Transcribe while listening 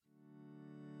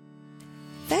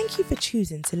Thank you for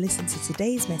choosing to listen to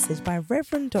today's message by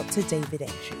Reverend Dr. David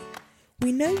Entry.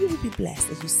 We know you will be blessed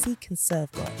as you seek and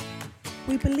serve God.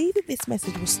 We believe that this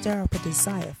message will stir up a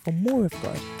desire for more of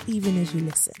God even as you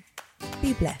listen.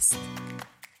 Be blessed.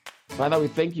 Father, we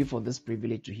thank you for this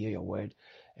privilege to hear your word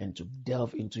and to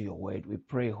delve into your word. We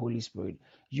pray, Holy Spirit,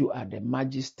 you are the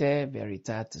Magister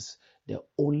Veritatis, the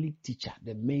only teacher,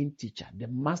 the main teacher, the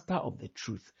master of the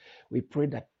truth. We pray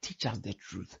that teach us the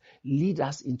truth, lead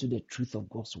us into the truth of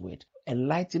God's word,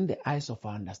 enlighten the eyes of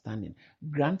our understanding,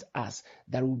 grant us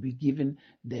that we'll be given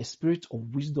the spirit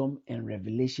of wisdom and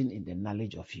revelation in the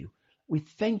knowledge of you. We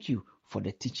thank you for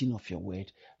the teaching of your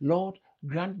word. Lord,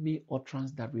 grant me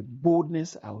utterance that with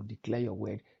boldness I will declare your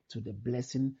word to the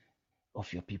blessing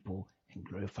of your people and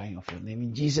glorifying of your name.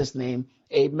 In Jesus' name,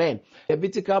 amen. The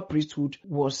Levitical priesthood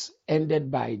was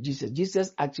ended by Jesus.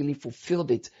 Jesus actually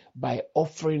fulfilled it by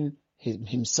offering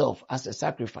himself as a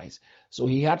sacrifice. So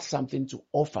he had something to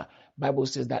offer. Bible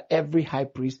says that every high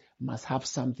priest must have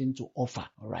something to offer.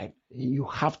 All right. You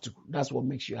have to. That's what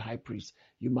makes you a high priest.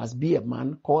 You must be a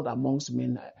man called amongst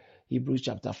men. Hebrews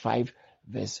chapter 5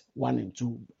 verse 1 and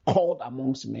 2, called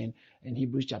amongst men, and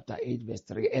Hebrews chapter 8 verse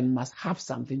 3, and must have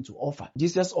something to offer.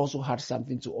 Jesus also had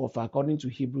something to offer. According to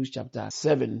Hebrews chapter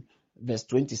 7 verse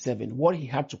 27, what he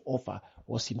had to offer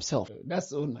was himself. That's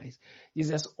so nice.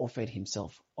 Jesus offered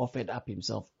up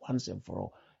himself once and for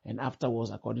all. And afterwards,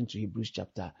 according to Hebrews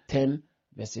chapter 10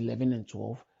 verse 11 and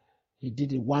 12, he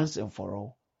did it once and for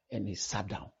all, and he sat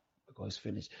down because it's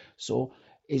finished. So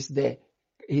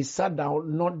he sat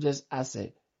down not just as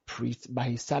a priest, but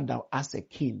he sat down as a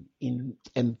king in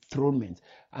enthronement.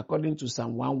 According to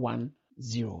Psalm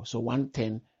 110, so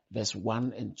 110 verse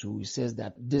 1 and 2, he says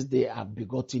that this day I've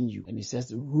begotten you. And he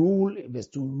says, rule, verse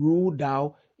 2, rule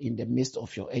thou in the midst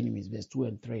of your enemies, verse 2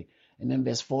 and 3. And then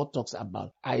verse 4 talks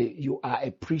about, you are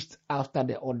a priest after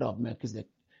the order of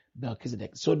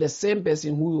Melchizedek. So the same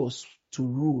person who was to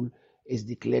rule is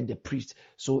declared the priest.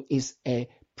 So it's a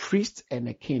priest and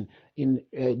a king. In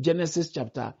Genesis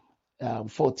chapter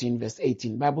 14 verse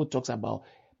 18, Bible talks about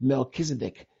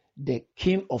Melchizedek, the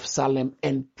king of Salem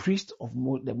and priest of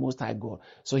the Most High God.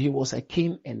 So he was a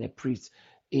king and a priest.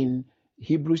 In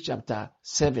Hebrews chapter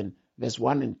 7 verse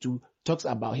 1 and 2 talks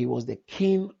about he was the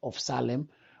king of Salem,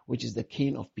 which is the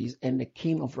king of peace, and the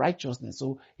king of righteousness.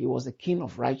 So he was the king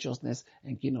of righteousness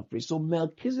and king of priest. So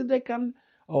Melchizedek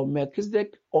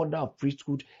order of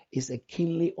priesthood is a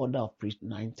kingly order of priest,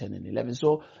 9, 10, and 11.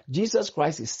 So Jesus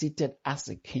Christ is seated as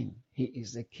a king. He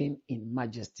is a king in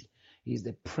majesty. He is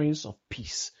the Prince of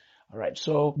Peace. All right.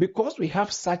 So because we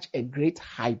have such a great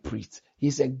high priest,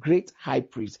 he's a great high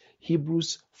priest.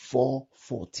 Hebrews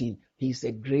 4:14. He's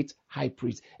a great high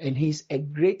priest, and he's a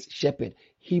great shepherd.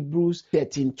 Hebrews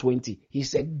 13:20.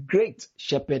 He's a great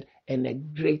shepherd and a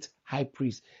great high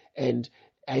priest. And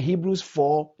Hebrews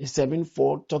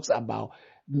 4:7-4 talks about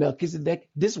Melchizedek.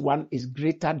 This one is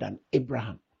greater than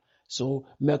Abraham. So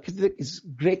Melchizedek is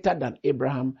greater than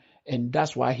Abraham, and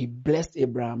that's why he blessed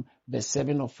Abraham, verse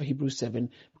 7 of Hebrews 7,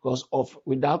 because of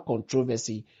without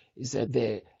controversy, he said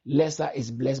the lesser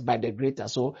is blessed by the greater.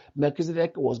 So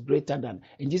Melchizedek was greater than,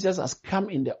 and Jesus has come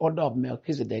in the order of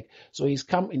Melchizedek, so he's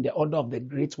come in the order of the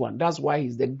great one. That's why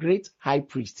he's the great high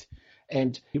priest.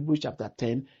 And Hebrews chapter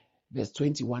 10 verse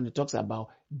 21, it talks about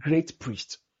great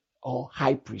priest or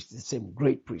high priest, the same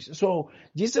great priest. So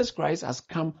Jesus Christ has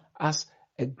come as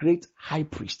a great high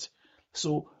priest.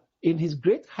 So in his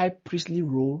great high priestly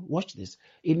role, watch this,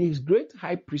 in his great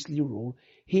high priestly role,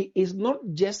 he is not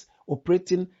just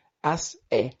operating as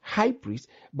a high priest,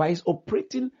 but he's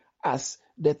operating as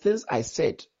the things I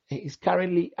said. He is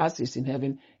currently, as he's in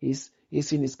heaven, he's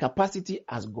in his capacity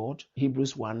as God,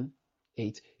 Hebrews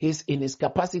 1:8. He's in his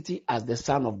capacity as the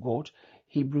Son of God,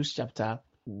 Hebrews chapter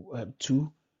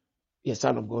 2,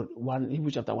 Son of God,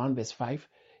 Hebrews chapter 1 verse 5.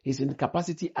 He's in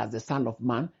capacity as the Son of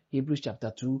Man, Hebrews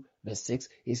chapter 2 verse 6.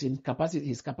 He's in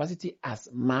his capacity as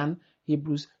man,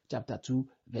 Hebrews chapter 2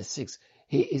 verse 6.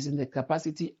 He is in the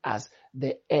capacity as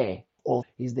the heir of,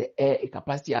 he's the heir,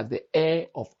 capacity as the heir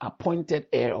of, appointed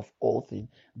heir of all things,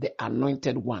 the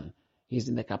anointed one. He's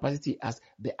in the capacity as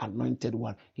the anointed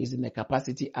one. He's in the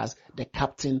capacity as the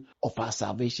captain of our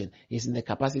salvation. He's in the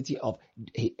capacity of,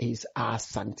 he's our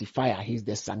sanctifier. He's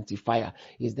the sanctifier.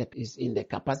 He's in the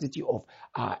capacity of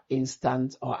our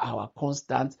instant or our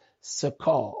constant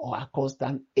succor or our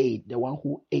constant aid, the one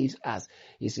who aids us.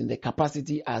 He's in the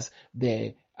capacity as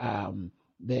the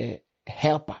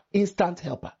helper, instant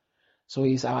helper. So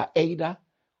he's our aider,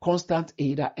 constant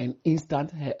aider, and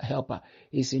instant helper.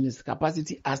 He's in his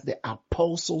capacity as the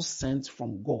apostle sent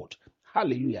from God.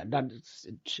 Hallelujah. That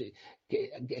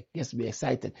gets me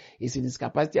excited. He's in his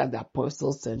capacity as the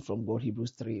apostle sent from God,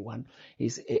 Hebrews 3:1.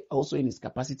 He's also in his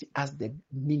capacity as the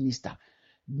minister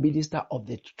of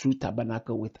the true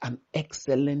tabernacle with an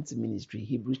excellent ministry.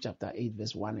 Hebrews chapter 8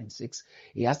 verse 1 and 6.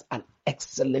 He has an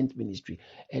excellent ministry.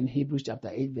 And Hebrews chapter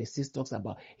 8 verse 6 talks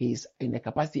about he is in the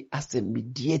capacity as a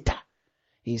mediator.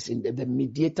 He's in the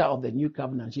mediator of the new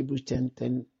covenant. Hebrews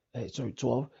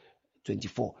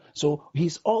 12:24. So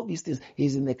he's all these things.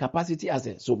 He's in the capacity as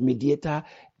a mediator,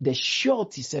 the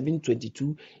surety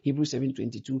 7:22, Hebrews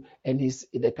 7:22, and he's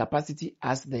in the capacity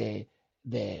as the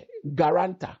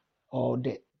guarantor or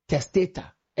the testator,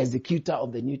 executor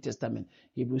of the New Testament,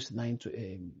 Hebrews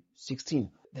 9:16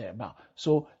 thereabout.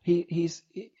 So he's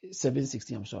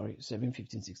 7:16. I'm sorry,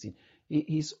 7:15-16.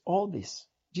 He's all this.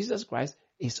 Jesus Christ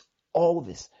is all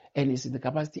this, and he's in the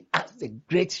capacity as the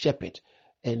great shepherd,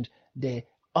 and the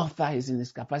author is in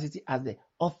his capacity as the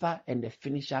author and the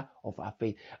finisher of our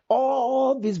faith.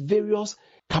 All these various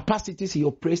capacities he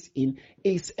operates in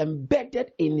is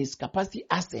embedded in his capacity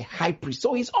as a high priest.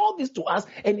 So he's all this to us,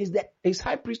 and he's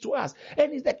high priest to us,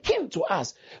 and he's the king to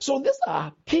us. So this is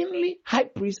our kingly high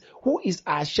priest, who is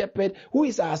our shepherd, who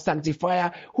is our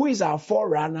sanctifier, who is our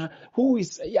forerunner, who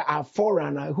is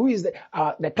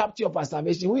the captain of our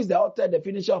salvation, who is the author, the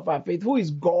finisher of our faith, who is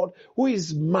God, who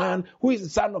is man, who is the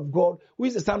Son of God, who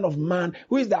is the Son of Man,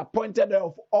 who is the appointed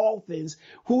of all things,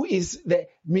 who is the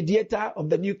mediator of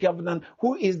the new covenant,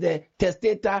 who is the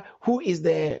testator, who is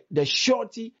the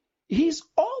surety. He's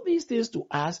all these things to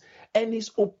us, and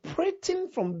he's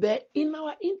operating from there in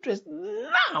our interest.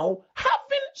 Now,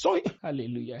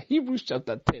 hallelujah. Hebrews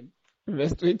chapter 10,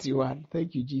 verse 21.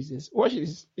 Thank you, Jesus. Watch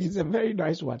this. It's a very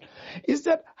nice one. It's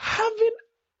that having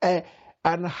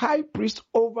an high priest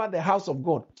over the house of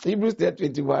God. Hebrews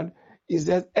 10:21. It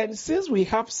says, and since we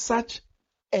have such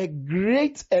a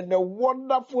great and a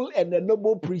wonderful and a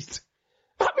noble priest.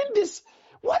 Having this,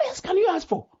 what else can you ask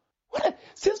for?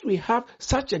 Since we have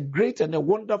such a great and a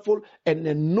wonderful and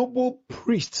a noble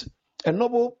priest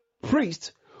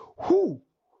who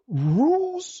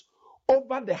rules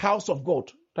over the house of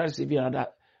God. That is even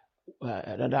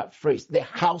another phrase, the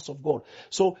house of God.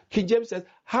 So King James says,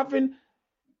 having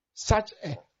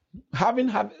a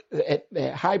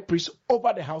high priest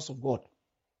over the house of God.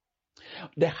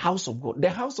 The house of God. The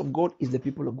house of God is the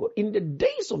people of God. In the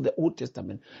days of the Old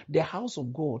Testament, the house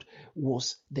of God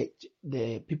was the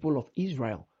people of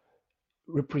Israel,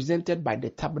 represented by the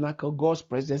tabernacle, God's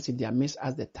presence in their midst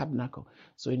as the tabernacle.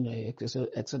 So in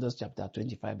Exodus chapter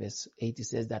 25 verse 8, it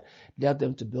says that tell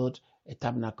them to build a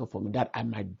tabernacle for me, that I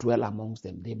might dwell amongst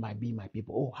them. They might be my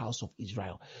people, oh house of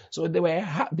Israel. So they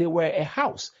were a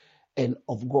house and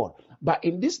of God. But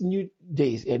in these new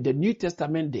days, the New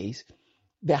Testament days,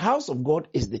 the house of God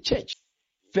is the church.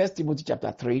 1 Timothy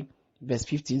chapter 3 verse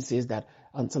 15 says that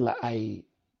until I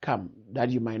come, that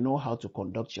you might know how to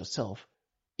conduct yourself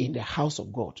in the house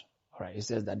of God. All right, it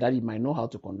says that you might know how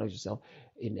to conduct yourself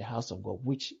in the house of God,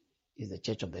 which is the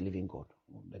church of the living God,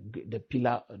 the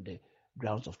pillar of the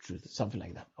grounds of truth, something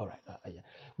like that. All right,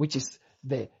 which is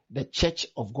the church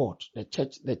of God, the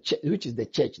church, which is the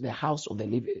church, the house of the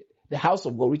living. The house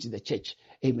of God, which is the church.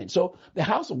 Amen. So the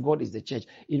house of God is the church.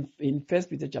 In 1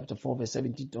 Peter chapter 4, verse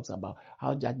 17 talks about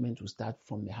how judgment will start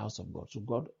from the house of God. So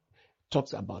God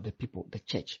talks about the people, the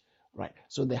church. Right.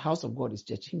 So the house of God is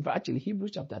church. Actually,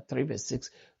 Hebrews chapter 3, verse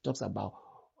 6 talks about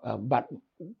but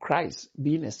Christ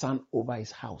being a son over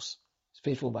his house,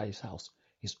 faithful over his house,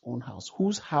 his own house,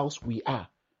 whose house we are.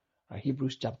 Right.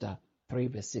 Hebrews chapter 3,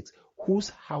 verse 6.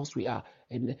 Whose house we are.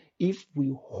 And if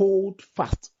we hold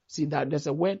fast. See that there's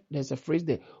a phrase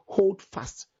there, hold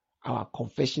fast our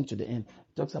confession to the end.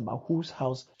 It talks about whose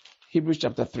house. Hebrews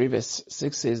chapter 3 verse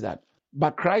 6 says that,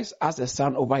 but Christ as a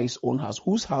son over his own house,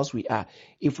 whose house we are,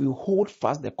 if we hold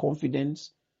fast the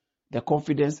confidence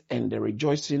and the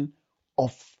rejoicing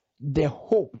of the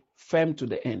hope firm to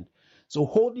the end. So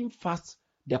holding fast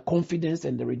the confidence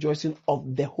and the rejoicing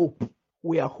of the hope.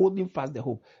 We are holding fast the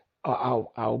hope.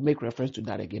 I'll make reference to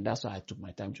that again. That's why I took my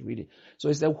time to read it. So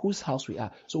it said whose house we are.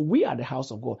 So we are the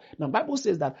house of God. Now the Bible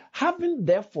says that having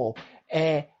therefore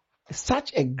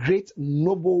such a great,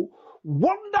 noble,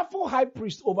 wonderful high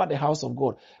priest over the house of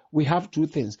God, we have two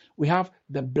things. We have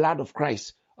the blood of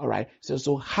Christ. All right.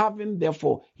 So having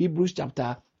therefore, Hebrews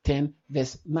chapter 10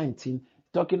 verse 19,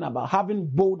 talking about having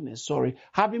boldness to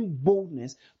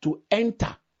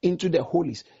enter into the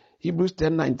holies. Hebrews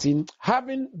 10:19,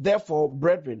 having therefore,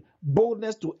 brethren,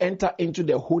 boldness to enter into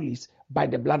the holies by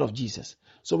the blood of Jesus.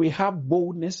 So we have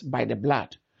boldness by the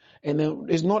blood. And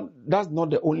that's not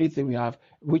the only thing we have,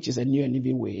 which is a new and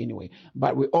living way anyway.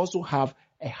 But we also have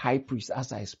a high priest,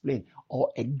 as I explained,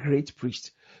 or a great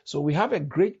priest. So we have a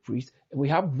great priest, and we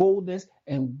have boldness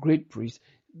and great priest.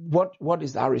 What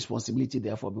is our responsibility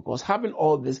therefore? Because having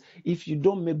all this, if you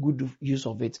don't make good use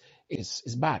of it, is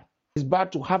bad. It's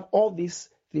bad to have all these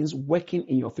things working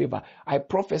in your favor. I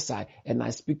prophesy and I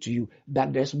speak to you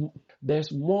that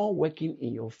there's more working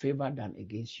in your favor than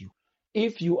against you.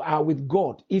 If you are with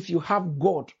God, if you have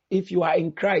God, if you are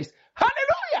in Christ,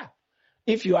 hallelujah!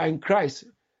 If you are in Christ,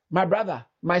 my brother,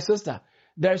 my sister,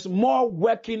 there's more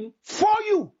working for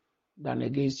you than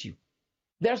against you.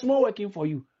 There's more working for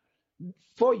you.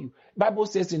 Bible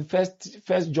says in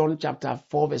First John chapter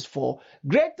 4 verse 4,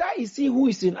 greater is he who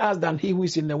is in us than he who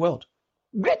is in the world.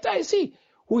 Greater is he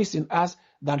who is in us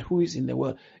than who is in the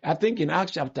world. I think in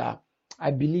Acts chapter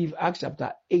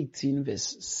 18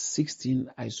 verse 16,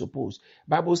 I suppose,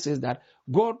 Bible says that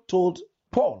God told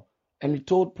Paul, and he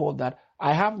told Paul that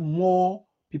I have more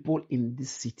people in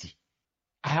this city.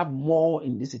 I have more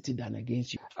in this city than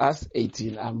against you. Acts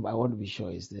 18, I want to be sure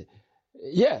is there.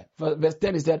 Yeah, verse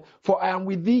 10 is said, for I am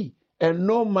with thee, and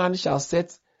no man shall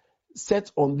set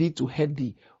on thee to hurt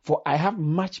thee, for I have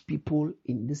much people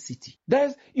in this city.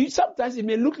 Sometimes it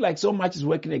may look like so much is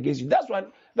working against you.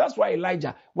 That's why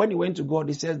Elijah, when he went to God,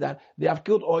 he says that they have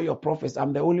killed all your prophets.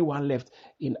 I'm the only one left.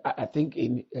 I think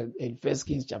in 1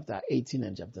 Kings chapter 18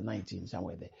 and chapter 19,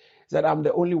 somewhere there. He said, I'm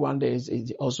the only one. There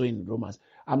is also in Romans.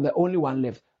 I'm the only one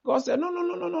left. God said,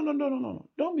 no.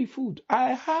 Don't be fooled.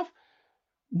 I have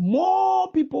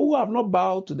more people who have not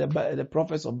bowed to the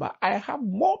prophets of Baal. I have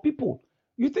more people.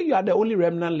 You think you are the only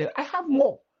remnant left? I have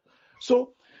more.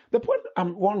 So the point I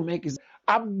want to make is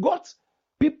I've got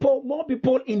more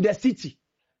people in the city.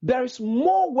 There is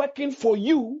more working for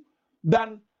you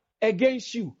than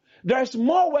against you. There is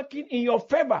more working in your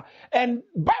favor. And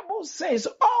Bible says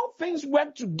all things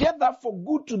work together for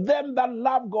good to them that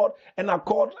love God and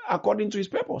according to his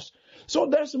purpose. So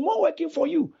there's more working for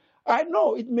you. I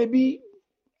know it may be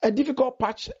a difficult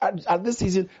patch at this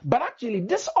season, but actually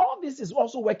all this is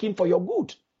also working for your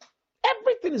good.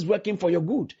 Everything is working for your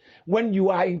good. When you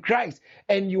are in Christ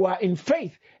and you are in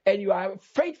faith and you are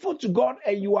faithful to God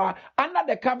and you are under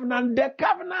the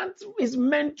covenant is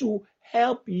meant to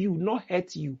help you, not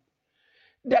hurt you.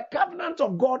 The covenant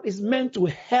of God is meant to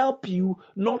help you,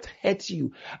 not hurt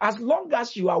you. As long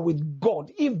as you are with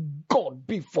God, if God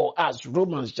be for us,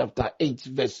 Romans chapter 8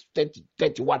 verse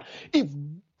 31, if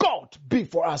God be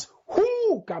for us,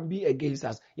 who can be against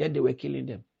us? Yet they were killing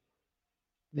them.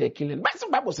 They're killing. But the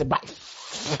Bible says, by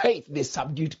faith they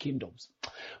subdued kingdoms.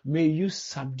 May you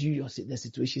subdue the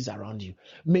situations around you.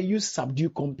 May you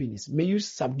subdue companies. May you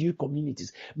subdue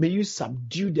communities. May you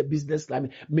subdue the business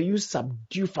climate. May you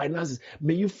subdue finances.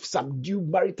 May you subdue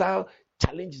marital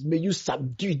challenges. May you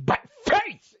subdue it by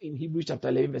faith. In Hebrews chapter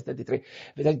 11 verse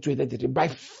 33. By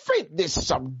faith they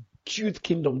subdued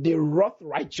kingdom. They wrought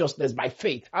righteousness by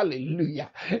faith.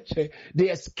 Hallelujah. They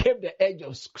escaped the edge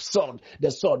of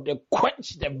the sword. They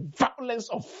quenched the violence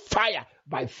of fire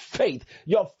by faith.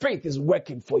 Your faith is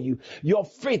working for you. Your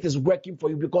faith is working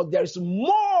for you because there is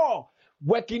more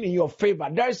working in your favor.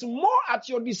 There is more at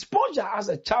your disposal as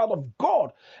a child of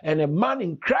God and a man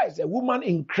in Christ, a woman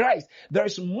in Christ. There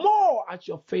is more at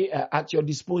your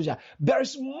disposal. There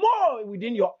is more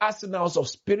within your arsenals of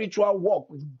spiritual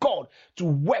work with God to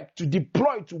work, to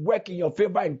deploy, to work in your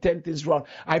favor and turn things around.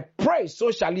 I pray so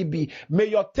shall it be. May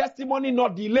your testimony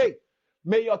not delay.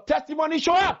 May your testimony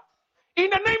show up. In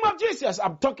the name of Jesus,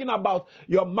 I'm talking about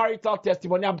your marital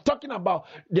testimony. I'm talking about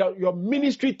your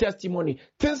ministry testimony.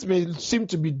 Things may seem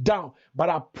to be down, but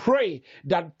I pray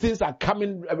that things are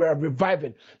coming,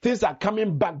 reviving. Things are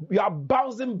coming back. You are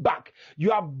bouncing back.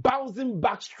 You are bouncing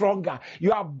back stronger.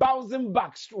 You are bouncing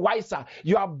back wiser.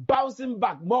 You are bouncing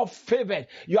back more favored.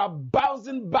 You are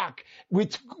bouncing back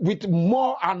with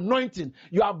more anointing.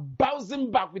 You are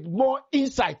bouncing back with more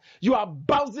insight. You are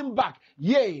bouncing back.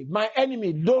 Yea, my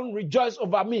enemy, don't rejoice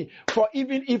over me, for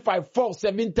even if I fall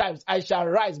 7 times, I shall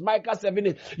rise. Micah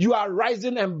 7:8. You are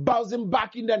rising and bouncing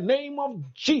back in the name of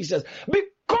Jesus,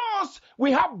 because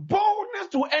we have boldness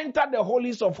to enter the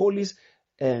holies of holies,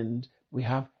 and we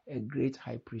have a great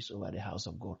high priest over the house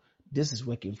of God. This is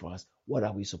working for us. What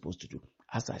are we supposed to do?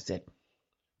 As I said,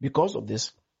 because of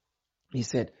this, he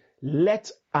said,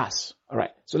 let us. All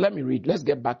right, so let me read. Let's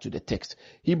get back to the text.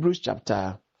 Hebrews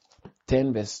chapter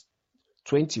 10 verse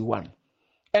 21.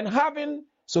 And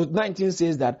so 19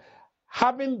 says that,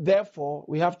 having therefore,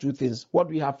 we have 2 things. What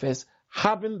do we have first?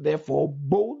 Having therefore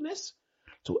boldness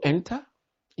to enter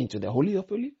into the Holy of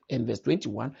Holies, in verse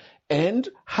 21, and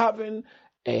having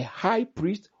a high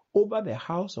priest over the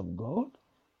house of God.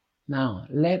 Now,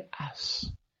 let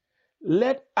us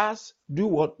do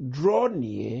what? Draw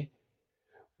near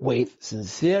with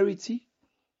sincerity,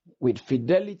 with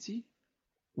fidelity,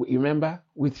 you remember,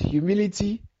 with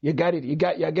humility. You got it.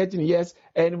 You're getting it, yes.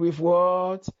 And with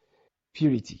what?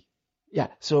 Purity. Yeah.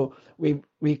 So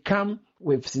we come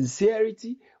with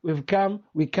sincerity. We come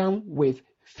with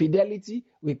fidelity.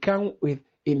 We come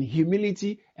in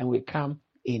humility, and we come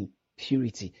in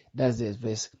purity. That's the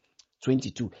verse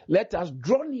 22. Let us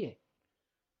draw near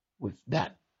with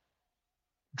that.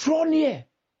 Draw near.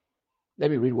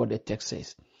 Let me read what the text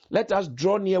says. Let us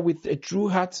draw near with a true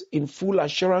heart in full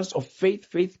assurance of faith.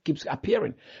 Faith keeps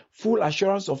appearing. Full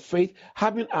assurance of faith,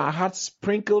 having our hearts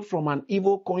sprinkled from an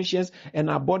evil conscience and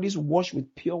our bodies washed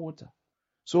with pure water.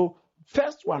 So,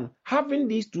 first one, having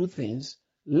these two things,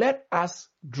 let us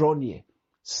draw near.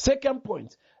 Second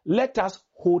point, let us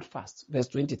hold fast. Verse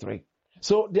 23.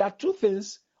 So, there are two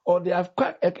things, or there are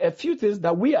quite a few things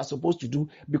that we are supposed to do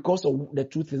because of the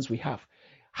two things we have.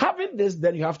 Having this,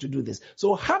 then you have to do this.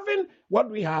 So having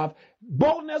what we have,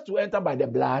 boldness to enter by the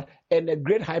blood and a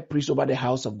great high priest over the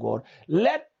house of God,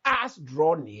 let us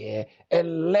draw near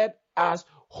and let us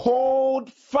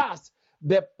hold fast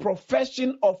the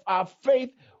profession of our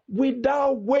faith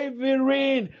without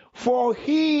wavering, for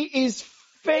he is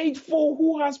faithful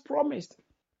who has promised.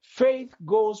 Faith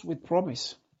goes with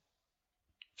promise.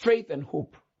 Faith and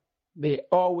hope, they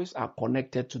always are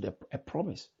connected to a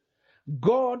promise.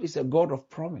 God is a God of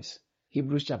promise.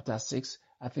 Hebrews chapter 6,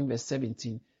 I think verse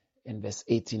 17 and verse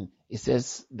 18, it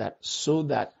says that so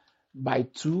that by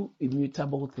two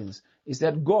immutable things, it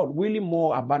said God willing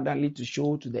more abundantly to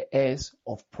show to the heirs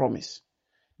of promise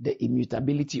the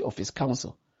immutability of his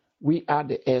counsel. We are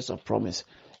the heirs of promise.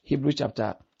 Hebrews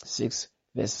chapter 6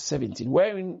 verse 17,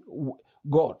 wherein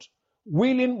God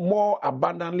willing more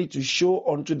abundantly to show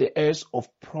unto the heirs of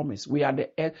promise. We are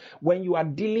the heirs. When you are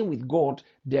dealing with God,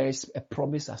 there is a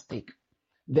promise at stake.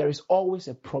 There is always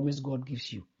a promise God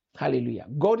gives you. Hallelujah.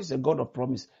 God is a God of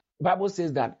promise. The Bible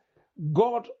says that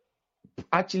God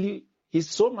actually is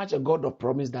so much a God of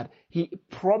promise that he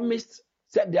promised,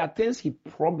 said there are things he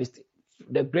promised.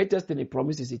 The greatest thing he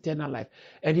promised is eternal life.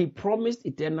 And he promised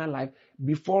eternal life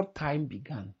before time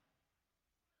began.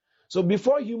 So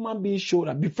before human beings showed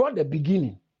up, before the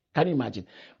beginning, can you imagine?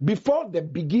 Before the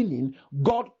beginning,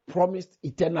 God promised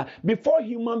eternal. Before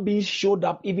human beings showed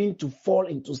up even to fall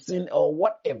into sin or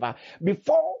whatever,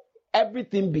 before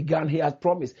everything began, he has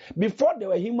promised. Before there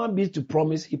were human beings to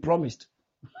promise, he promised.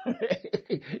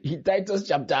 In Titus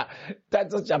chapter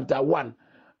 1,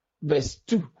 verse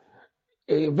 2.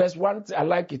 Verse 1, I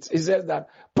like it. It says that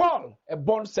Paul, a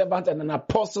bond servant and an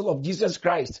apostle of Jesus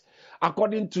Christ,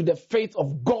 according to the faith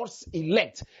of God's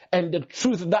elect and the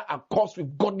truth that accords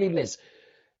with godliness,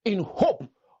 in hope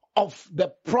of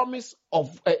the promise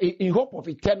of, in hope of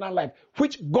eternal life,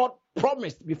 which God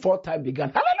promised before time began.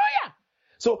 Hallelujah!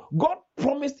 So God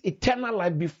promised eternal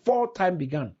life before time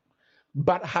began,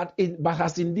 but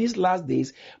has in these last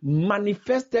days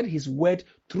manifested his word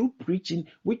through preaching,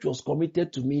 which was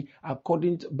committed to me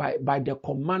according to, by the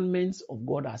commandments of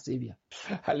God our Savior.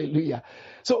 Hallelujah.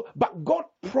 So, but God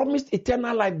promised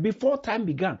eternal life before time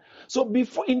began. So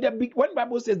before, when the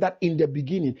Bible says that in the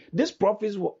beginning, this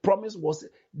promise was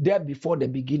there before the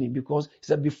beginning, because it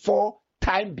said before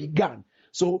time began.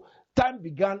 So time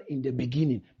began in the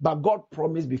beginning, but God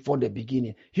promised before the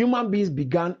beginning. Human beings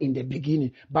began in the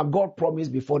beginning, but God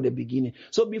promised before the beginning.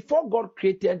 So before God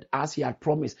created us, he had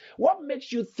promised. What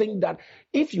makes you think that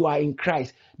if you are in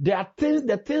Christ, the things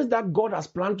that God has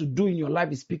planned to do in your life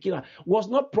is speaking was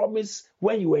not promised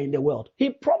when you were in the world. He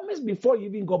promised before you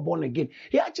even got born again.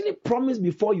 He actually promised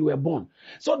before you were born.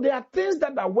 So there are things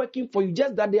that are working for you,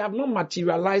 just that they have not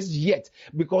materialized yet,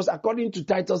 because according to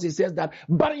Titus, it says that,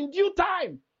 but in due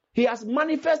time, he has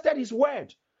manifested his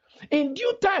word. In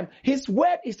due time, his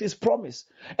word is his promise.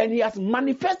 And he has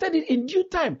manifested it in due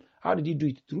time. How did he do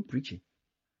it? Through preaching.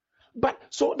 But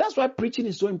so that's why preaching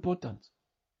is so important.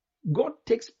 God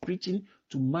takes preaching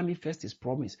to manifest his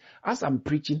promise. As I'm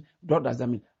preaching, what does that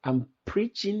mean? I'm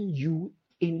preaching you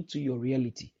into your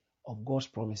reality of God's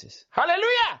promises.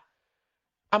 Hallelujah!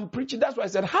 I'm preaching. That's why I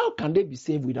said, how can they be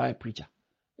saved without a preacher?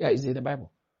 Yeah, it's in the Bible.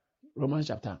 Romans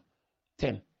chapter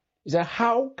 10. He said,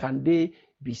 how can they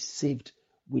be saved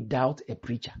without a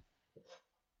preacher?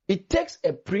 It takes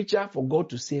a preacher for God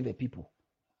to save a people.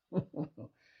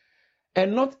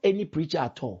 And not any preacher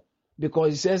at all.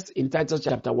 Because it says in Titus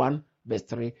chapter 1, verse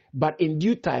 3, but in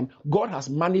due time, God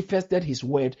has manifested his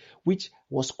word, which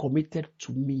was committed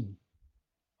to me.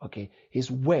 Okay, his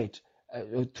word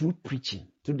through preaching,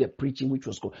 through the preaching which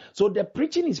was called. So the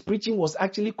preaching he's preaching was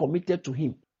actually committed to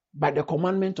him. By the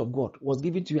commandment of God, was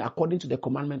given to you according to the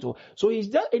commandment of God. So is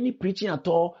there any preaching at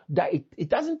all that it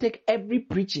doesn't take every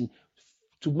preaching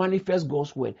to manifest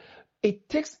God's word. It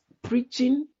takes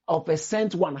preaching of a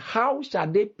sent one. How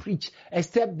shall they preach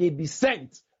except they be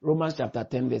sent? Romans chapter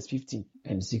 10 verse 15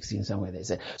 and 16 somewhere they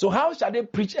say. So how shall they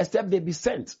preach except they be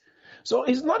sent? So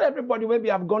it's not everybody.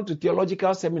 Maybe I've gone to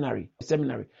theological seminary,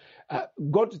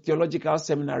 go to theological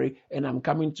seminary, and I'm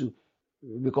coming to,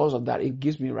 because of that, it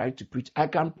gives me right to preach. I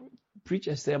can preach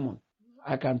a sermon.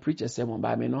 But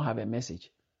I may not have a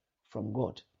message from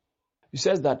God. He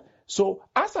says that, so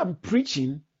as I'm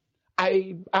preaching,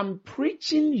 I am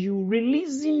preaching you,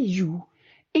 releasing you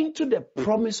into the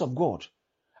promise of God.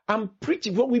 I'm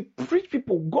preaching. When we preach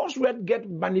people, God's word gets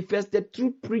manifested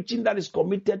through preaching that is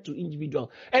committed to individuals.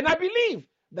 And I believe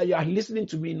that you are listening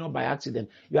to me not by accident.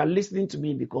 You are listening to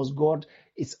me because God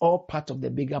is all part of the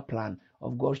bigger plan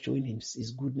of God showing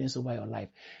his goodness over your life.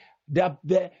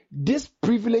 This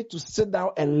privilege to sit down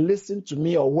and listen to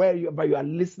me, or wherever you are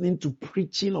listening to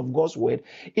preaching of God's word,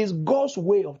 is God's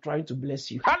way of trying to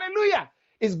bless you. Hallelujah!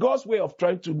 It's God's way of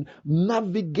trying to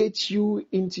navigate you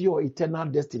into your eternal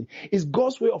destiny. It's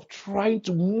God's way of trying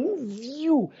to move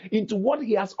you into what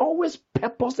he has always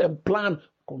purposed and planned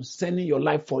concerning your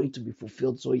life for it to be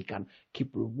fulfilled, so he can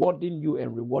keep rewarding you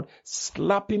and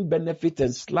slapping benefits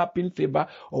and slapping favor,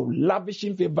 or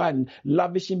lavishing favor and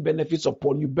lavishing benefits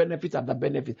upon you, benefit after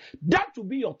benefit. That will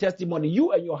be your testimony.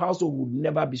 You and your household would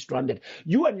never be stranded.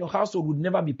 You and your household would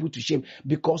never be put to shame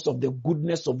because of the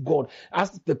goodness of God.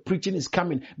 As the preaching is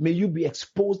coming, may you be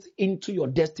exposed into your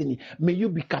destiny. May you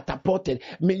be catapulted.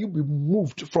 May you be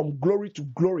moved from glory to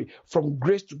glory, from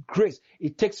grace to grace.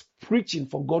 It takes preaching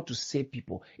for God to save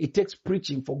people. It takes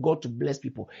preaching for God to bless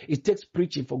people. It takes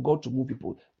preaching for God to move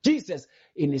people. Jesus,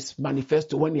 in his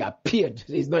manifesto, when he appeared,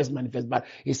 it's not his manifesto, but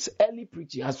his early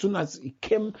preaching, as soon as he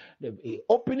came, his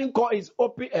opening comments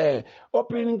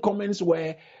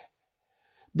were,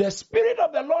 the Spirit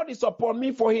of the Lord is upon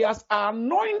me, for he has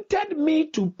anointed me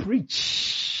to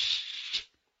preach.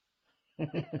 He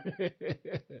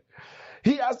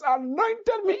has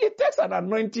anointed me. It takes an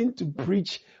anointing to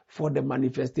preach for the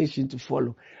manifestation to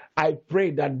follow. I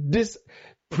pray that this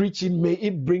preaching, may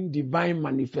it bring divine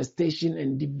manifestation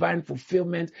and divine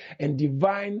fulfillment and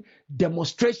divine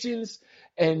demonstrations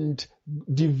and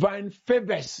divine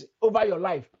favors over your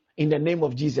life in the name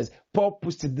of Jesus. Paul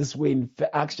puts it this way in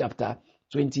Acts chapter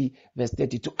 20 verse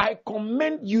 32. I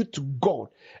commend you to God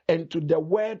and to the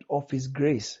word of his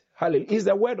grace. Hallelujah. It's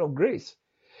the word of grace.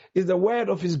 It's the word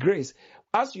of his grace.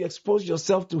 As you expose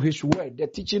yourself to his word, the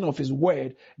teaching of his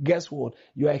word, guess what?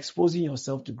 You are exposing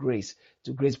yourself to grace.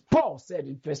 To grace. Paul said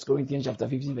in 1 Corinthians chapter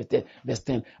 15 verse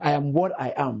 10, I am what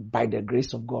I am by the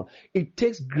grace of God. It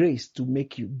takes grace to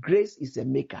make you. Grace is a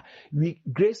maker.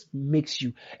 Grace makes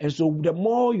you. And so the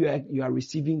more you are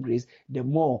receiving grace, the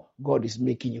more God is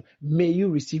making you. May you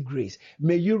receive grace.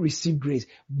 May you receive grace.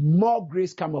 More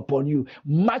grace come upon you.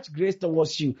 Much grace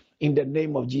towards you in the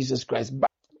name of Jesus Christ. But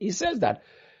he says that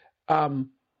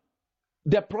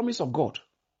the promise of God.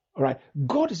 All right.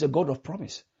 God is a God of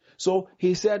promise. So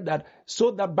he said that,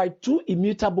 so that by two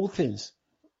immutable things,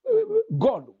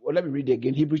 God, let me read it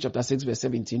again, Hebrews chapter 6 verse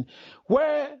 17,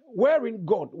 wherein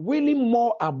God, willing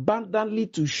more abundantly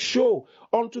to show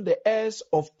unto the heirs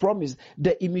of promise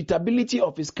the immutability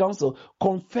of his counsel,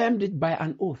 confirmed it by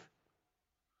an oath.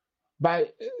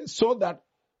 So that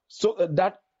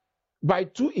by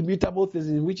two immutable things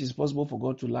in which it's possible for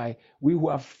God to lie, we who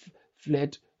have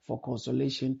fled for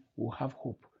consolation will have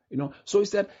hope. So he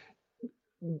said,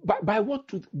 by what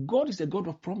truth? God is a God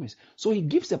of promise. So he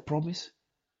gives a promise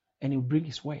and he'll bring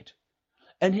his word.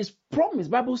 And his promise,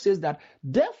 Bible says that,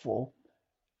 therefore,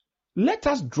 let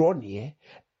us draw near,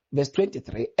 verse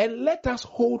 23, and let us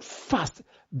hold fast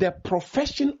the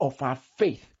profession of our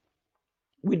faith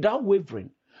without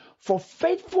wavering. For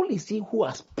faithful is he who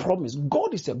has promised.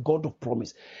 God is a God of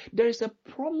promise. There is a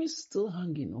promise still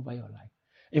hanging over your life.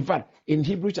 In fact, in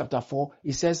Hebrews chapter 4,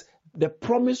 it says the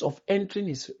promise of entering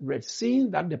his rest.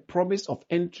 Seeing that the promise of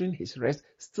entering his rest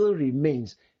still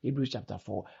remains. Hebrews chapter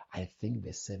 4, I think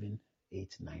verse 7,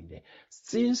 8, 9 there.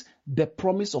 Since the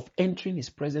promise of entering his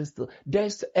presence still,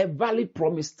 there's a valid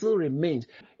promise still remains.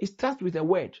 It starts with a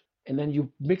word. And then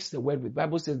you mix the word with.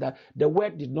 Bible says that the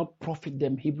word did not profit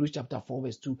them, Hebrews chapter 4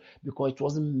 verse 2, because it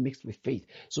wasn't mixed with faith.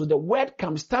 So the word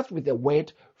starts with a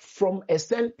word from a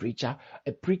sent preacher,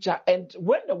 and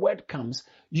when the word comes,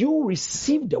 you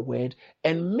receive the word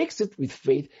and mix it with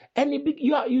faith, and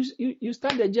you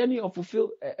start the journey of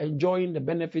enjoying the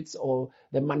benefits or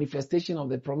the manifestation of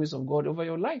the promise of God over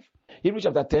your life. Hebrews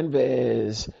chapter 10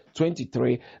 verse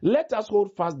 23, let us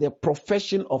hold fast the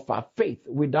profession of our faith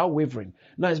without wavering.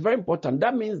 Now it's very important.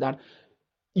 That means that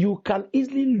you can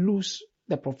easily lose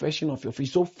the profession of your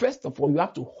faith. So first of all, you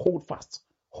have to hold fast.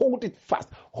 Hold it fast.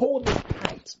 Hold it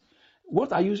tight.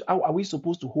 How are we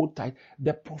supposed to hold tight?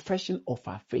 The profession of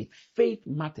our faith. Faith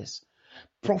matters.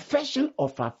 Profession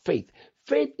of our faith.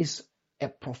 Faith is a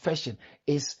profession.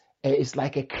 Is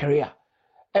like a career.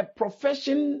 A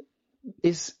profession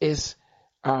is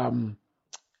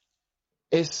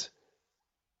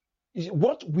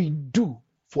what we do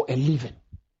for a living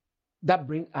that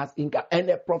brings us income. And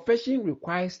a profession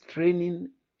requires training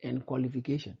and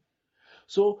qualification.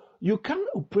 So you can't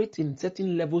operate in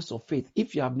certain levels of faith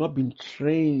if you have not been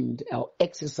trained or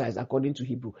exercised according to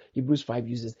Hebrew. Hebrews 5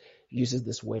 uses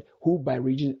this word, who by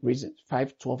reason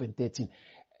 5, 12, and 13,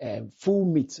 full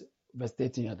meat, verse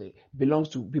 13, belongs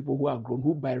to people who are grown,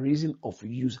 who by reason of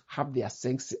use have their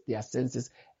senses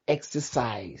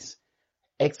exercised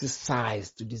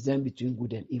to discern between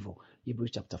good and evil.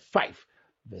 Hebrews chapter 5,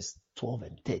 verse 12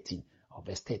 and 13, or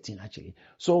verse 13 actually.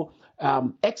 So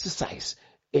exercise.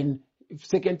 In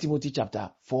 2 Timothy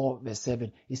chapter 4, verse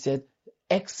 7, he said,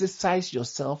 exercise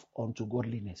yourself unto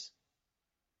godliness.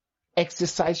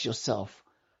 Exercise yourself.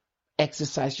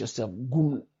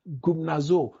 Gymnazo,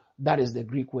 that is the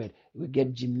Greek word. We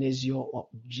get gymnasium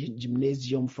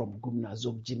from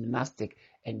gymnazo, gymnastic,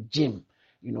 and gym.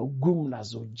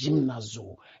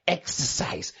 Gymnazo,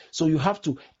 exercise. So you have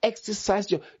to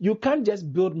exercise you can't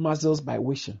just build muscles by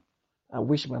wishing. I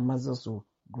wish my muscles will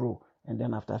grow. And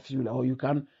then after a few, or you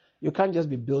can't just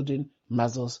be building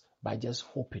muscles by just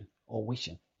hoping or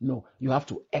wishing. No, you have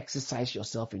to exercise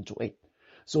yourself into it.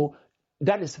 So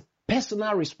that is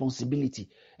personal responsibility.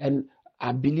 And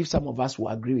I believe some of us will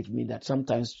agree with me that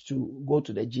sometimes to go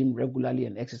to the gym regularly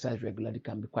and exercise regularly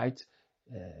can be quite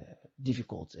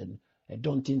difficult and a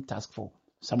daunting task for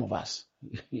some of us,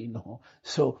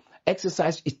 So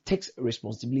exercise, it takes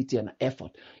responsibility and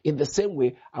effort. In the same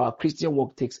way, our Christian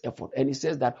work takes effort. And it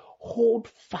says that hold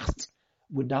fast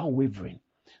without wavering.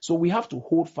 So we have to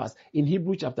hold fast. In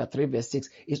Hebrews chapter 3, verse 6,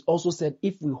 it also said,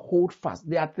 if we hold fast,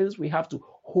 there are things we have to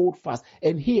hold fast.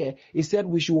 And here it said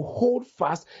we should hold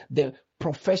fast the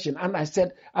profession. And as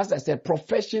I said,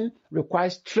 profession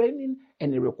requires training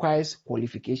and it requires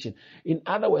qualification. In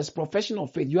other words, profession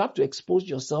of faith, you have to expose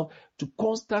yourself to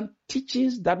constant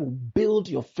teachings that will build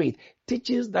your faith,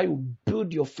 teachings that will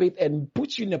build your faith and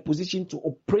put you in a position to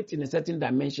operate in a certain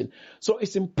dimension. So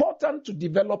it's important to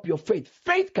develop your faith.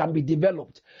 Faith can be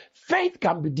developed. Faith,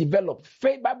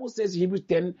 Bible says in Hebrews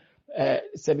 10,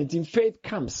 17, faith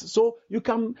comes. So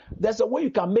there's a way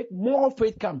you can make more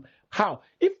faith come. How?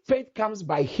 If faith comes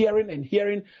by hearing and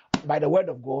hearing by the word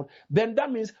of God, then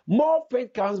that means more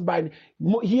faith comes by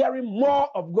hearing more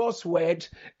of God's word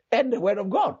and the word of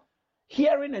God.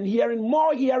 Hearing and hearing,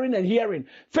 more hearing and hearing.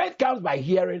 Faith comes by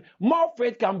hearing, more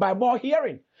faith comes by more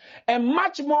hearing. And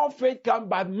much more faith comes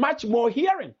by much more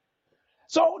hearing.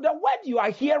 So the word you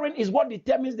are hearing is what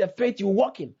determines the faith you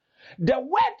walk in. The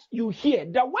word you hear,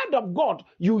 the word of God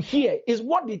you hear is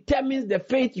what determines the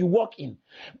faith you walk in.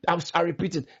 I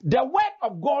repeat it. The word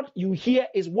of God you hear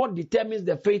is what determines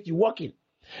the faith you walk in.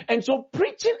 And so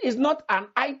preaching is not an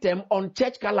item on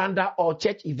church calendar or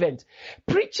church event.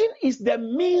 Preaching is the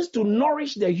means to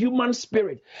nourish the human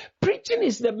spirit. Preaching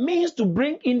is the means to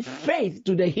bring in faith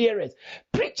to the hearers.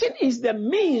 Preaching is the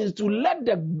means to let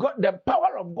the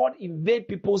power of God invade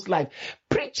people's life.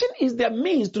 Preaching is the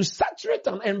means to saturate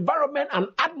an environment, an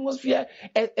atmosphere,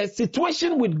 a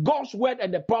situation with God's word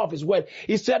and the power of his word.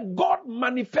 He said God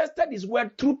manifested his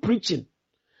word through preaching.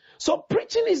 So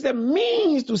preaching is the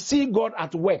means to see God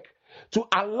at work, to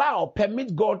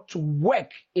permit God to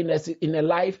work in a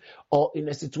life or in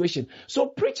a situation. So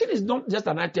preaching is not just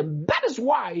an item. That is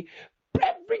why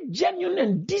every genuine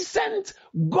and decent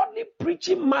godly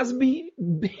preaching must be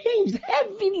hinged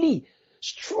heavily,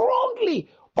 strongly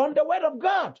on the word of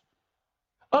God.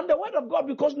 On the word of God,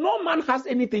 because no man has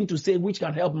anything to say which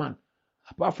can help man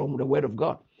apart from the word of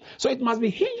God. So it must be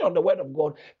hinged on the word of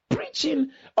God.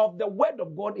 Preaching of the word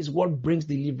of God is what brings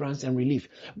deliverance and relief.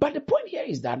 But the point here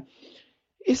is that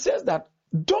it says that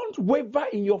don't waver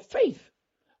in your faith.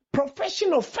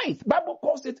 Profession of faith. Bible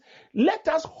calls it, let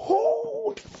us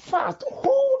hold fast,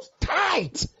 hold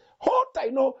tight. Hold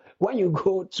tight. When you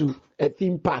go to a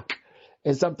theme park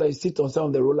and sometimes you sit on some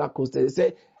of the roller coasters, they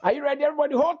say, are you ready,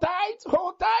 everybody? Hold tight,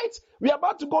 hold tight. We're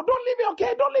about to go. Don't leave me,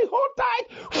 okay? Don't leave, hold tight.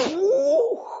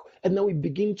 And then we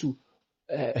begin to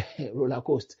roller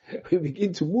coaster. We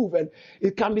begin to move, and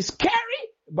it can be scary,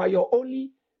 but your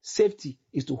only safety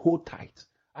is to hold tight.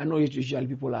 I know usually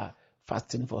people are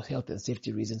fasting for health and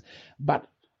safety reasons, but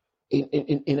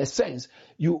in a sense,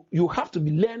 you have to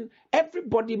learn.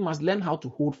 Everybody must learn how to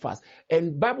hold fast.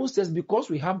 And Bible says because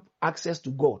we have access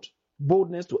to God,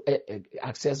 boldness to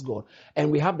access God.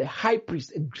 And we have the high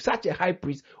priest, such a high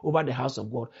priest over the house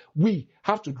of God. We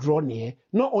have to draw near,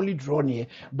 not only draw near,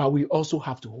 but we also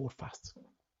have to hold fast.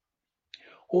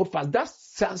 Hold fast. That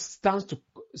stands to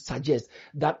suggest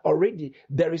that already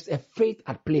there is a faith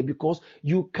at play, because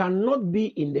you cannot be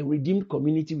in the redeemed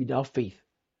community without faith.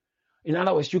 In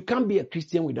other words, you can't be a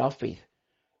Christian without faith.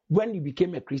 When you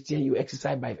became a Christian, you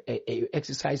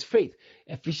exercise faith.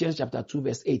 Ephesians chapter 2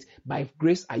 verse 8. By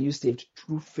grace are you saved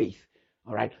through faith.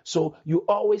 All right. So you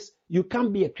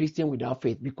can't be a Christian without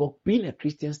faith, because being a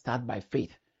Christian starts by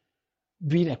faith.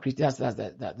 Being a Christian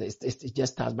it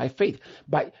just starts by faith.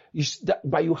 But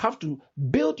you have to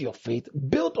build your faith,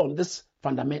 build on this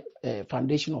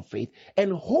foundation of faith,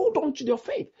 and hold on to your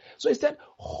faith. So he said,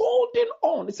 holding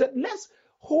on. He said, let's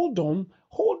hold on,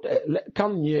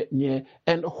 come near,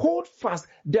 and hold fast.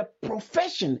 The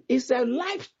profession is a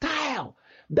lifestyle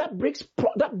that brings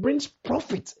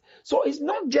profit. So it's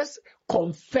not just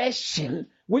confession,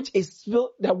 which is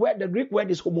the Greek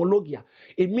word is homologia.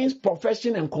 It means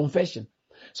profession and confession.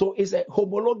 So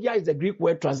homologia is the Greek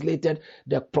word translated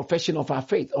the profession of our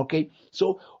faith. Okay,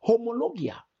 so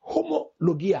homologia,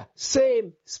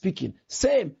 same speaking,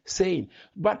 same saying,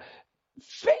 but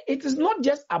faith, it is not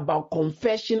just about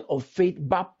confession of faith,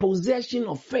 but possession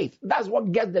of faith. That's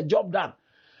what gets the job done.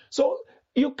 So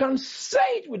you can say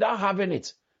it without having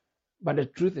it, but the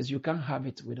truth is you can't have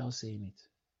it without saying it.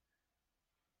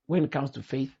 When it comes to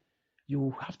faith,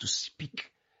 you have to speak.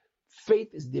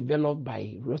 Faith is developed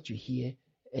by what you hear,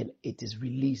 and it is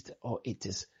released, or it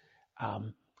is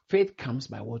faith comes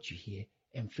by what you hear,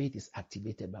 and faith is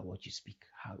activated by what you speak.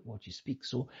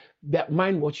 So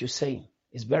mind what you're saying.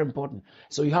 It's very important.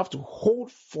 So you have to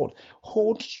hold forth,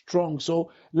 hold strong.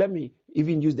 So let me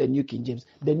even use the New King James.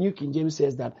 The New King James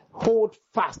says that hold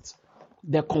fast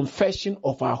the confession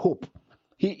of our hope.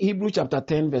 Hebrews chapter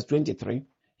 10 verse 23.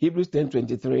 Hebrews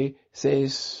 10:23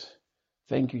 says,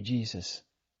 thank you, Jesus.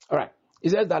 All right.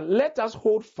 It says that let us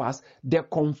hold fast the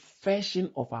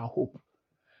confession of our hope.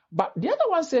 But the other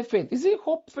one says faith. Is it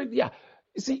hope, faith? Yeah.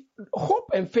 You see,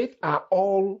 hope and faith are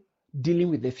all dealing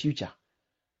with the future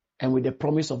and with the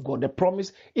promise of God. The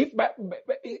promise,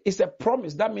 it's a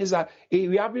promise, that means that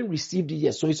we haven't received it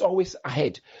yet, so it's always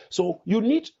ahead. So you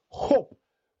need hope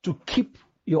to keep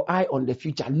your eye on the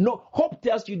future. No, hope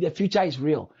tells you the future is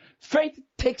real. Faith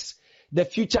takes the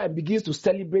future and begins to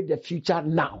celebrate the future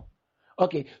now.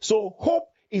 Okay, so hope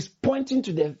is pointing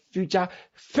to the future.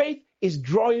 Faith is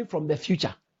drawing from the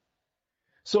future.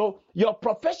 So your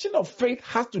profession of faith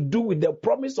has to do with the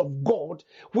promise of God,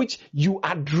 which you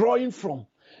are drawing from.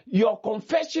 Your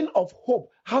confession of hope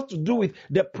has to do with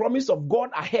the promise of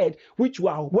God ahead, which you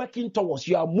are working towards,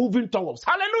 you are moving towards.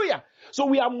 Hallelujah. So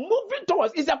we are moving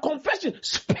towards. It's a confession.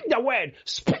 Speak the word.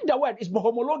 Speak the word. It's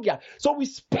homologia. So we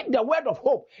speak the word of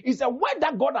hope. It's a word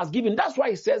that God has given. That's why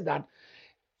it says that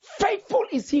faithful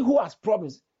is he who has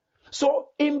promised. So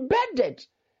embedded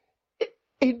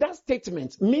in that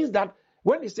statement means that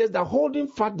when it says that holding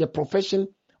fast the profession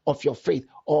of your faith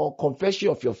or confession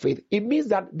of your faith, it means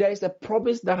that there is a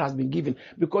promise that has been given,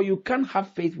 because you can't have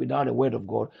faith without the word of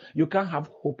God. You can't have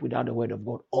hope without the word of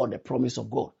God or the promise of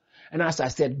God. And as I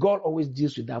said, God always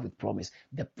deals with that with promise.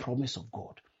 The promise of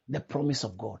God. The promise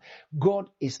of God. God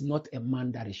is not a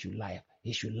man that he should lie.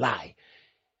 He should lie.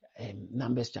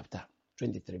 Numbers chapter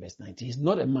 23 verse 19. He's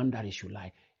not a man that he should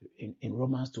lie. In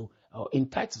Romans 2, or in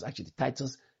Titus, actually,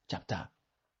 Titus chapter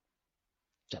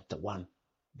 1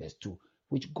 verse 2,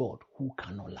 which God who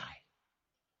cannot lie.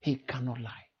 He cannot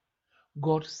lie.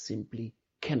 God simply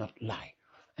cannot lie.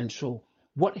 And so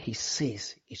what he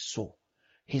says is so.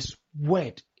 His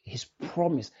word, his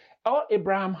promise. All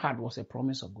Abraham had was a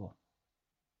promise of God.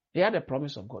 He had a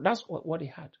promise of God. That's what he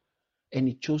had. And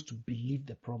he chose to believe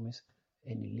the promise,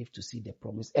 and he lived to see the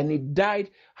promise. And he died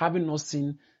having not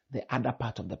seen the other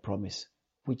part of the promise,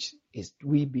 which is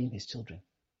we being his children.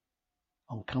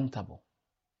 Uncountable.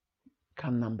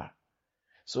 Can't number.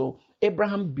 So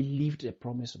Abraham believed the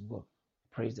promise of God.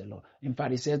 Praise the Lord. In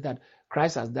fact, he says that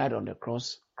Christ has died on the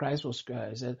cross. Christ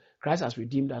has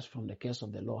redeemed us from the curse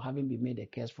of the law, having been made a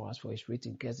curse for us. For his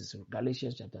written curse is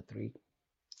Galatians chapter 3,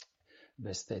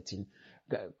 verse 13.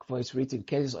 For his written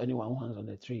curse is anyone who hangs on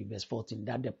the tree, verse 14.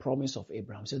 That the promise of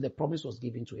Abraham. So the promise was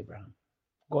given to Abraham.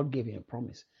 God gave him a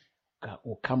promise. God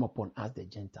will come upon us, the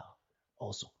Gentile,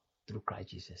 also through Christ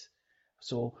Jesus.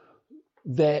 So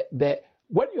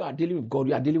when you are dealing with God,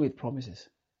 you are dealing with promises.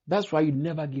 That's why you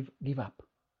never give up,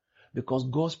 because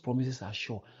God's promises are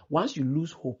sure. Once you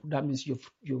lose hope, that means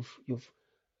you've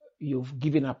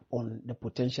given up on the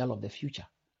potential of the future.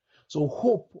 So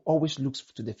hope always looks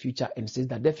to the future and says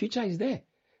that the future is there.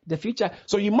 The future.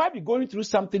 So you might be going through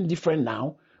something different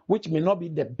now, which may not be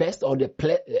the best or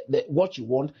what you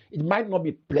want. It might not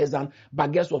be pleasant,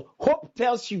 but guess what? Hope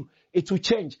tells you it will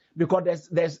change because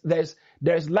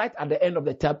there's light at the end of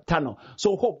the tunnel.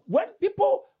 So hope. When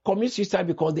people commit suicide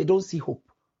because they don't see hope,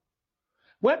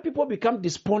 when people become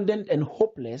despondent and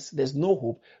hopeless, there's no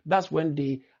hope. That's when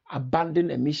they abandon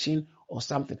a mission or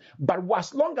something. But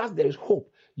as long as there is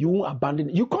hope, you won't abandon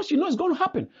it because you know it's going to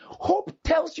happen. Hope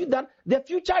tells you that the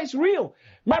future is real.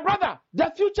 My brother,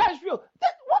 the future is real.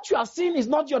 What you are seeing is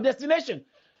not your destination.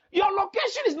 Your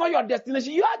location is not your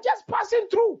destination. You are just passing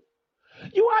through.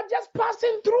 You are just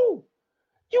passing through.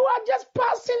 You are just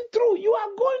passing through. You are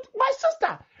going, my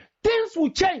sister, things will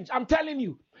change. I'm telling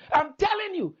you. I'm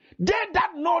telling you, they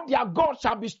that know their God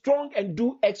shall be strong and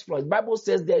do exploits. The Bible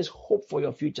says there is hope for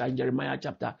your future in Jeremiah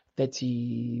chapter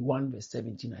 31 verse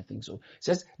 17, I think so. It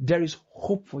says there is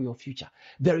hope for your future.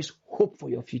 There is hope for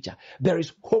your future. There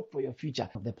is hope for your future.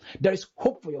 There is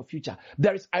hope for your future.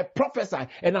 I prophesy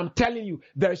and I'm telling you,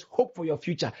 there is hope for your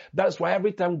future. That's why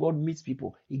every time God meets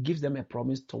people, he gives them a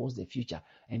promise towards the future.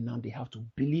 And now they have to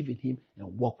believe in him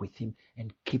and walk with him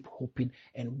and keep hoping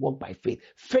and walk by faith.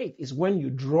 Faith is when you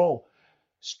draw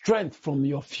strength from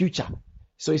your future.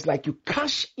 So it's like you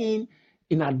cash in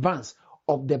advance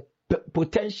of the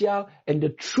potential and the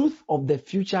truth of the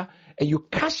future, and you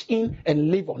cash in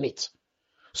and live on it.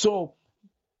 So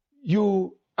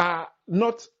you are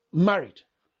not married,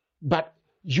 but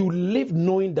you live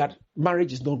knowing that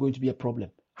marriage is not going to be a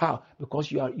problem. How?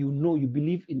 Because you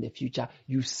believe in the future,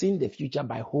 you've seen the future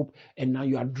by hope, and now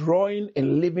you are drawing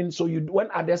and living. So when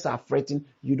others are fretting,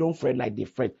 you don't fret like they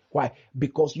fret. Why?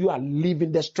 Because you are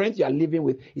living, the strength you are living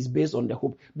with is based on the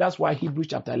hope. That's why Hebrews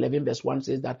chapter 11 verse 1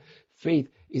 says that faith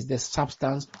is the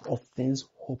substance of things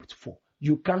hoped for.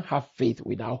 You can't have faith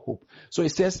without hope. So it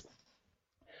says,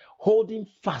 holding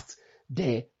fast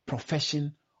the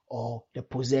profession or the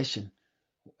possession,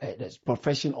 the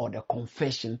profession or the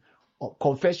confession, or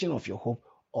confession of your hope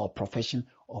or profession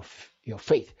of your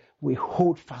faith. We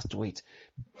hold fast to it.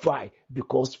 Why?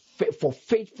 Because for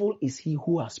faithful is he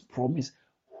who has promised,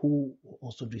 who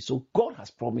also do. So God has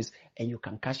promised, and you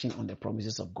can cash in on the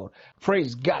promises of God.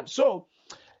 Praise God. So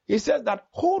he says that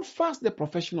hold fast the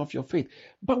profession of your faith.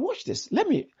 But watch this.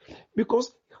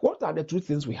 Because what are the two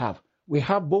things we have? We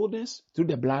have boldness through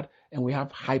the blood, and we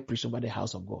have high priest over the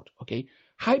house of God. Okay?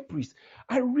 High priest.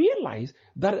 I realize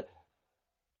that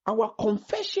our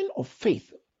confession of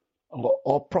faith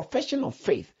or profession of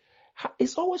faith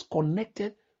is always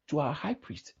connected to our high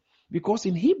priest. Because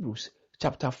in Hebrews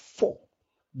chapter 4,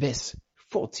 verse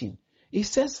 14,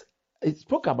 it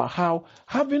spoke about how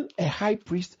having a high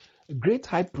priest, a great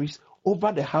high priest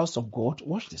over the house of God.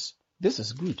 Watch this. This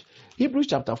is good. Hebrews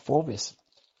chapter 4, verse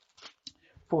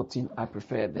 14. I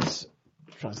prefer this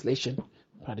translation.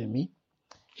 Pardon me.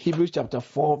 Hebrews chapter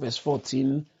 4, verse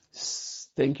 14.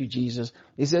 Thank you, Jesus.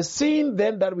 It says, seeing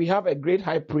then that we have a great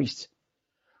high priest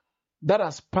that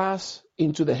has passed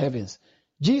into the heavens,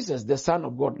 Jesus, the Son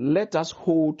of God, let us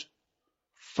hold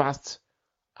fast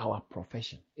our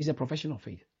profession. It's a profession of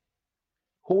faith.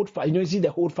 Hold fast. You see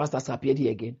the hold fast that's appeared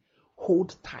here again.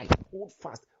 Hold tight. Hold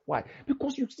fast. Why?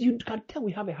 Because you can tell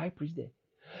we have a high priest there.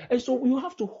 And so you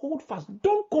have to hold fast.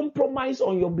 Don't compromise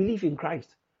on your belief in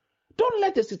Christ. Don't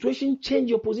let the situation change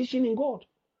your position in God.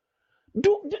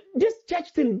 Do this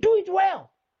church thing, do it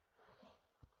well.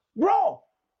 Bro,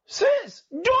 sis,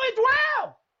 do it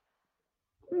well.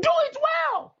 Do it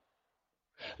well.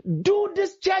 Do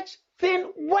this church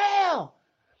thing well.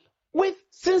 With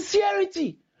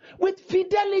sincerity, with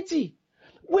fidelity,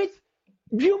 with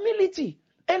humility,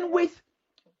 and with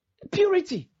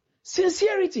purity.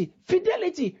 Sincerity,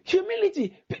 fidelity,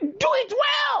 humility. Do it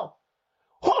well.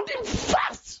 Holding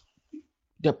fast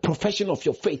the profession of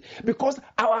your faith. Because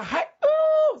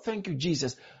thank you,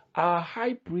 Jesus. Our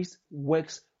high priest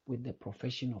works with the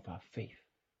profession of our faith.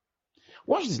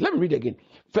 Watch this. Let me read again.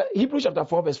 Hebrews chapter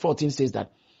 4 verse 14 says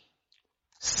that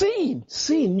seeing,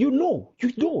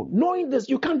 knowing this,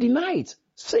 you can't deny it.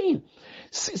 Seeing.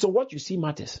 So what you see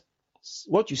matters.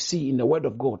 What you see in the word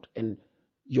of God and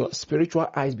your spiritual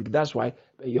eyes, that's why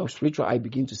your spiritual eye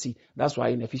begin to see. That's why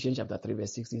in Ephesians chapter 3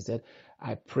 verse 16 said,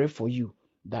 I pray for you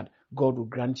that God will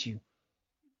grant you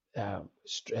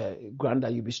grant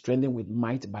that you be strengthened with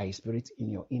might by his spirit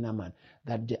in your inner man,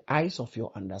 that the eyes of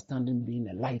your understanding being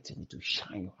enlightened to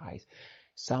shine your eyes.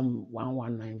 Psalm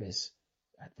 119 verse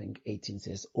 18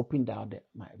 says, open thou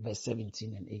verse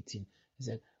 17 and 18. He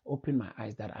said, open my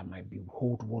eyes that I might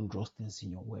behold wondrous things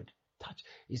in your word. Touch.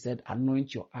 He said,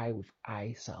 anoint your eye with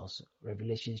eye salve.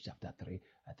 Revelation chapter 3,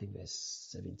 verse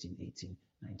 17, 18,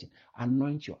 19.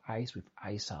 Anoint your eyes with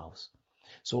eye salves.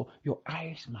 So your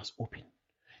eyes must open.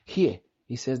 Here,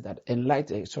 he says that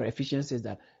Ephesians says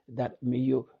that may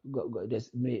you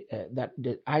that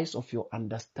the eyes of your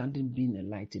understanding being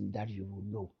enlightened, that you will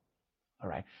know. All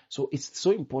right. So it's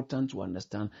so important to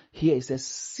understand. Here it says,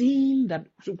 seeing that.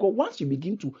 So once you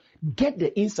begin to get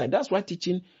the insight, that's why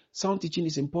sound teaching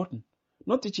is important.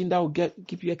 Not teaching that will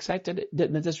keep you excited,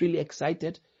 necessarily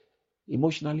excited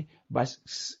emotionally, but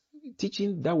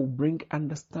teaching that will bring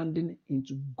understanding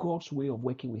into God's way of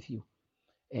working with you,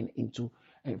 and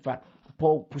in fact,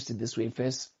 Paul puts it this way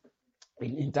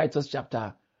in Titus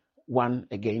chapter 1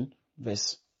 again,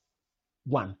 verse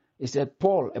 1. It said,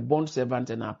 Paul, a bondservant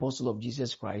and apostle of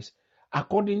Jesus Christ,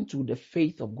 according to the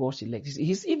faith of God's elect.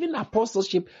 His even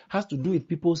apostleship has to do with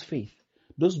people's faith.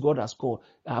 Those God has called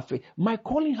faith. My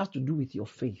calling has to do with your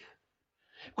faith.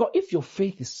 Because if your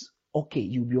faith is okay,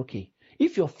 you'll be okay.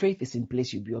 If your faith is in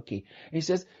place, you'll be okay. And it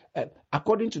says,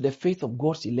 according to the faith of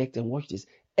God's elect, and watch this,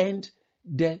 and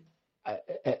the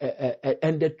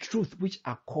truth which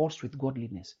accords with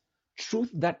godliness.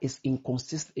 Truth that is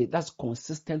that's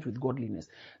consistent with godliness.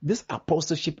 This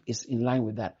apostleship is in line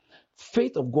with that.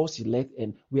 Faith of God's elect,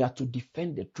 and we are to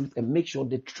defend the truth and make sure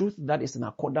the truth that is in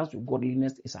accordance with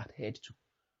godliness is adhered to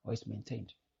or is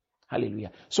maintained.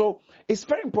 Hallelujah. So it's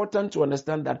very important to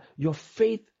understand that your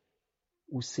faith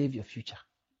will save your future.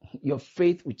 Your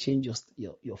faith will change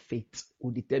your fate,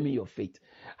 will determine your fate.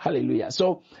 Hallelujah.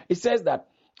 So it says that,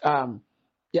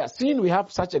 seeing we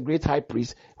have such a great high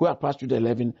priest who has passed through the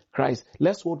 11, Christ,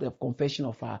 let's hold the confession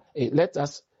of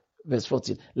verse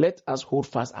 14, let us hold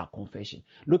fast our confession.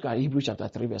 Look at Hebrews chapter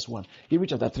 3, verse 1. Hebrews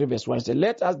chapter 3, verse 1 says,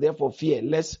 let us therefore fear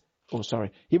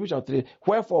Hebrews chapter 3,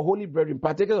 wherefore, holy brethren,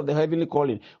 partakers of the heavenly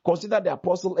calling, consider the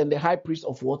apostle and the high priest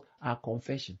of what? Our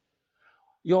confession.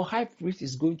 Your high priest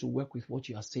is going to work with what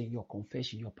you are saying, your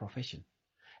confession, your profession.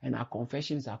 And our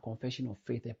confession is our confession of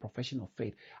faith, a profession of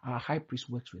faith. Our high priest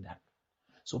works with that.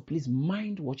 So please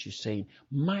mind what you're saying.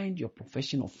 Mind your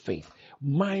profession of faith.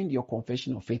 Mind your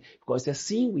confession of faith. Because the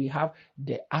seeing we have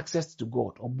the access to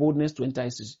God or boldness to enter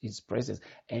his presence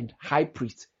and high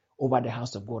priest over the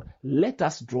house of God, let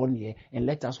us draw near and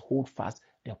let us hold fast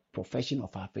the profession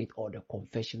of our faith or the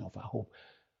confession of our hope.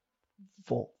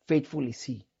 For faithful is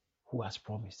he who has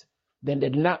promised. Then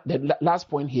the last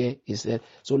point here is that,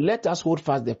 so let us hold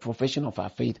fast the profession of our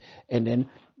faith. And then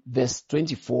verse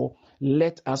 24,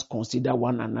 let us consider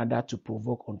one another to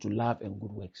provoke unto love and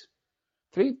good works.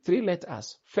 Three let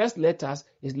us. First let us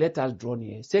is let us draw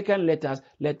near. Second let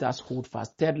us hold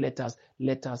fast. Third let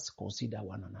us consider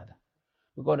one another.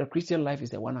 Because the Christian life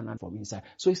is the one another from inside.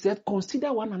 So he said,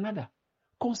 consider one another.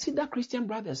 Consider Christian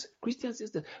brothers, Christian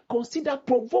sisters.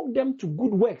 Provoke them to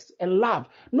good works and love,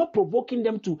 not provoking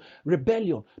them to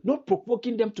rebellion, not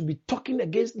provoking them to be talking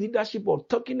against leadership or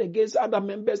talking against other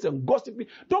members and gossiping.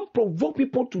 Don't provoke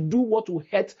people to do what will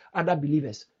hurt other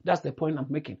believers. That's the point I'm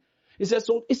making. He says,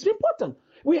 so it's important.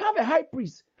 We have a high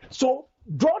priest. So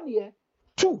draw near.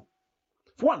 2.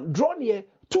 1, draw near.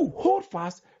 2, hold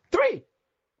fast. 3,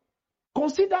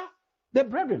 consider the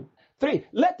brethren. 3,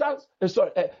 let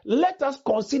us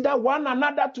consider one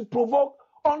another to provoke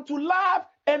unto love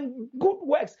and good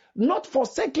works, not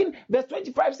forsaking. Verse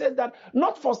 25 says that,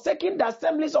 not forsaking the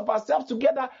assemblies of ourselves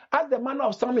together as the manner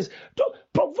of some is. To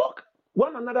provoke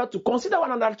one another, to consider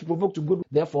one another to provoke to good.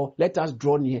 Therefore, let us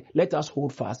draw near, let us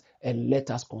hold fast, and let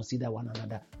us consider one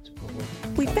another to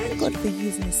provoke. We thank God for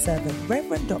using his servant,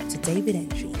 Reverend Dr. David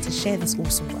Entry, to share this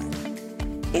awesome word.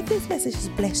 If this message has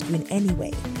blessed you in any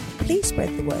way, please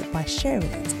spread the word by sharing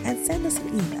it and send us an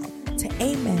email to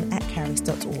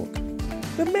amen@charis.org.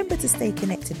 Remember to stay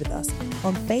connected with us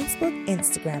on Facebook,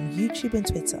 Instagram, YouTube and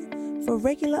Twitter for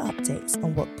regular updates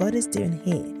on what God is doing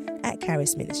here at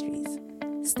Charis Ministries.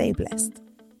 Stay blessed.